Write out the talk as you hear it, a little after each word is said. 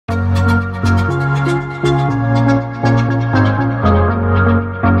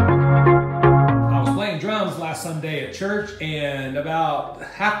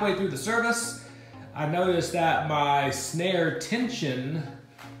halfway through the service, I noticed that my snare tension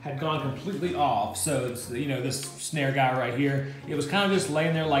had gone completely off. So it's, you know, this snare guy right here, it was kind of just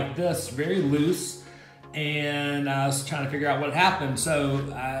laying there like this, very loose. And I was trying to figure out what happened.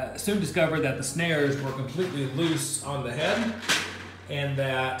 So I soon discovered that the snares were completely loose on the head, and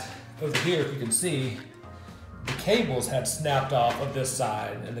that over here, if you can see, the cables had snapped off of this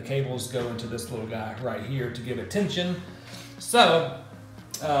side, and the cables go into this little guy right here to give it tension. So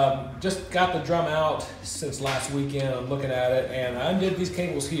just got the drum out since last weekend. I'm looking at it, and I undid these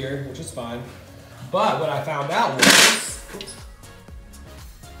cables here, which is fine. But what I found out was,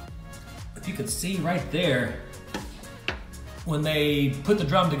 if you could see right there, when they put the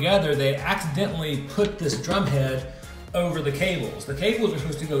drum together, they accidentally put this drum head over the cables. The cables are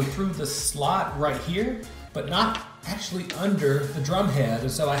supposed to go through the slot right here, but not actually under the drum head.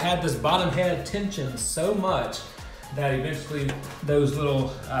 And so I had this bottom head tension so much that eventually those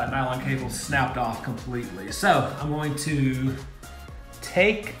little nylon cables snapped off completely. So I'm going to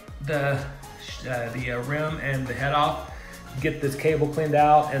take the rim and the head off, get this cable cleaned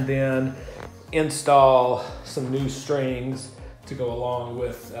out, and then install some new strings to go along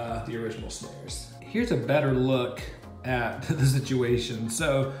with the original snares. Here's a better look at the situation.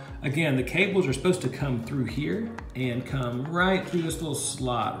 So again, the cables are supposed to come through here and come right through this little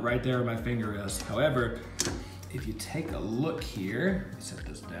slot right there where my finger is. However, if you take a look here, let me set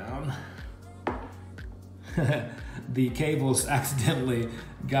this down. The cables accidentally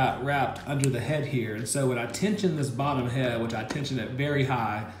got wrapped under the head here. And so when I tension this bottom head, which I tension it very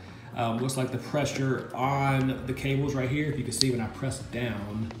high, looks like the pressure on the cables right here, if you can see when I press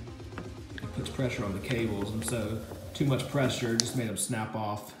down, it puts pressure on the cables. And so too much pressure just made them snap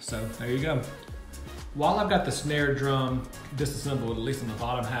off. So there you go. While I've got the snare drum disassembled, at least in the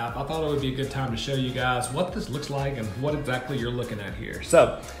bottom half, I thought it would be a good time to show you guys what this looks like and what exactly you're looking at here.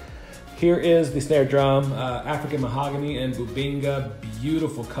 So here is the snare drum, African mahogany and bubinga,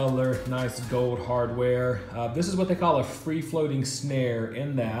 beautiful color, nice gold hardware. This is what they call a free-floating snare,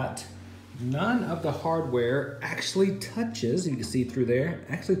 in that none of the hardware actually touches, you can see through there,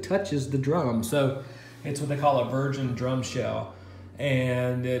 actually touches the drum. So it's what they call a virgin drum shell.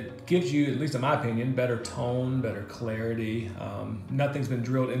 And it gives you, at least in my opinion, better tone, better clarity. Nothing's been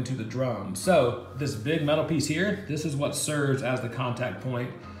drilled into the drum. So this big metal piece here, this is what serves as the contact point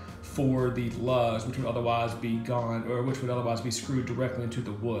for the lugs, which would otherwise be gone, or which would otherwise be screwed directly into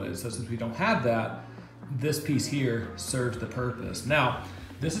the wood. So since we don't have that, this piece here serves the purpose. Now,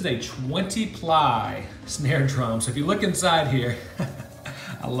 this is a 20-ply snare drum. So if you look inside here,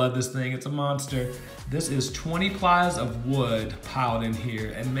 I love this thing, it's a monster. This is 20 plies of wood piled in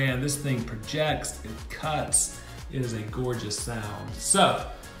here, and man, this thing projects, it cuts, it is a gorgeous sound. So,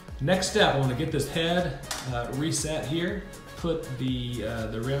 next step, I want to get this head reset here, put the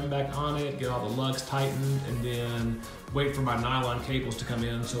rim back on it, get all the lugs tightened, and then wait for my nylon cables to come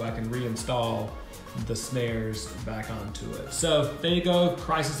in so I can reinstall the snares back onto it. So, there you go,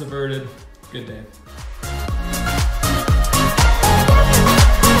 crisis averted, good day.